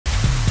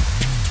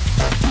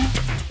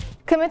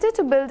Committed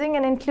to building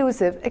an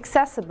inclusive,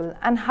 accessible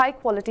and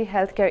high-quality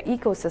healthcare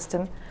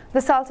ecosystem, the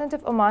Sultanate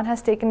of Oman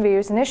has taken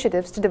various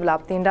initiatives to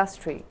develop the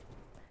industry.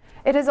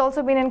 It has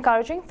also been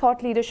encouraging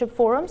thought leadership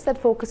forums that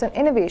focus on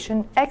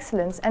innovation,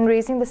 excellence and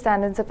raising the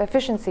standards of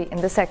efficiency in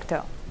the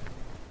sector.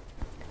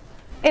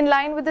 In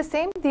line with the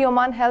same, the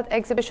Oman Health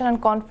Exhibition and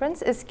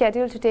Conference is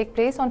scheduled to take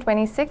place on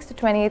 26 to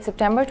 28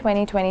 September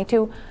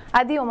 2022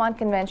 at the Oman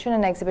Convention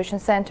and Exhibition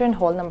Center in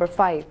Hall Number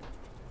 5.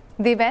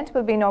 The event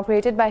will be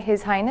inaugurated by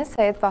His Highness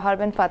Syed Fahar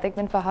bin Fatih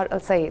bin Fahar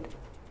Al Said.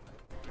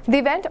 The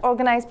event,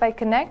 organized by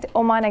Connect,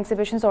 Oman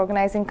Exhibitions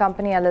Organizing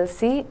Company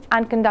LLC,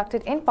 and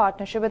conducted in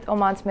partnership with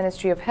Oman's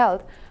Ministry of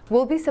Health,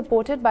 will be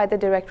supported by the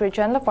Directorate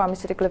General of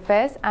Pharmaceutical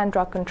Affairs and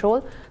Drug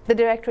Control, the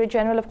Directorate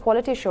General of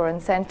Quality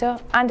Assurance Center,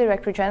 and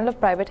Directorate General of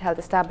Private Health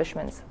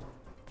Establishments.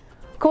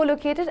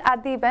 Co-located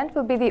at the event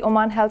will be the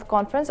Oman Health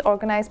Conference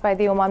organized by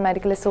the Oman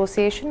Medical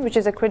Association, which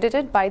is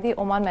accredited by the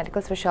Oman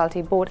Medical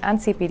Specialty Board and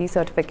CPD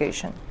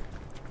certification.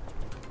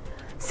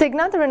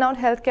 Cigna, the renowned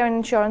healthcare and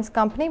insurance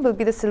company, will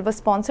be the silver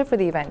sponsor for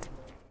the event.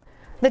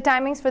 The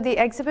timings for the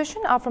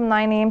exhibition are from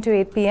 9 a.m. to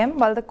 8 p.m.,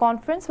 while the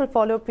conference will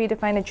follow a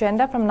predefined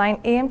agenda from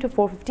 9 a.m. to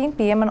 4:15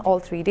 p.m. on all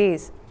 3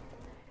 days.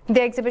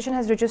 The exhibition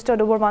has registered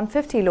over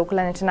 150 local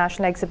and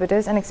international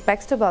exhibitors and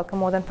expects to welcome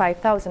more than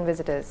 5,000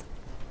 visitors.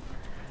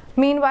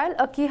 Meanwhile,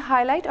 a key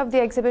highlight of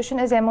the exhibition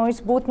is MOH's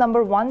booth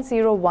number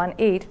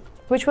 1018,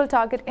 which will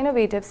target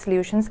innovative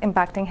solutions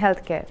impacting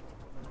healthcare.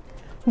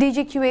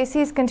 DGQAC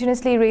is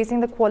continuously raising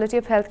the quality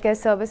of healthcare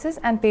services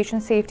and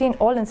patient safety in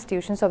all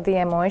institutions of the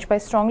MOH by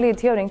strongly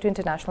adhering to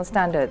international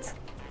standards.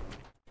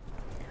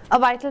 A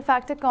vital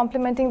factor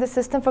complementing the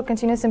system for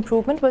continuous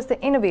improvement was the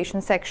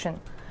innovation section.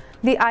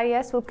 The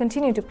IAS will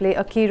continue to play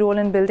a key role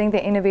in building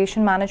the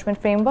innovation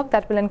management framework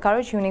that will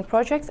encourage unique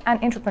projects and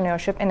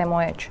entrepreneurship in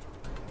MOH.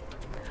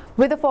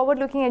 With a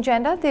forward-looking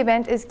agenda, the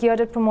event is geared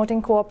at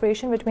promoting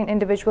cooperation between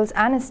individuals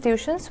and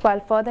institutions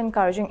while further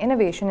encouraging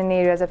innovation in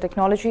areas of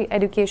technology,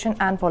 education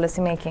and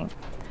policy making.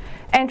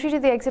 Entry to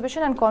the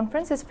exhibition and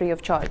conference is free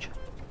of charge.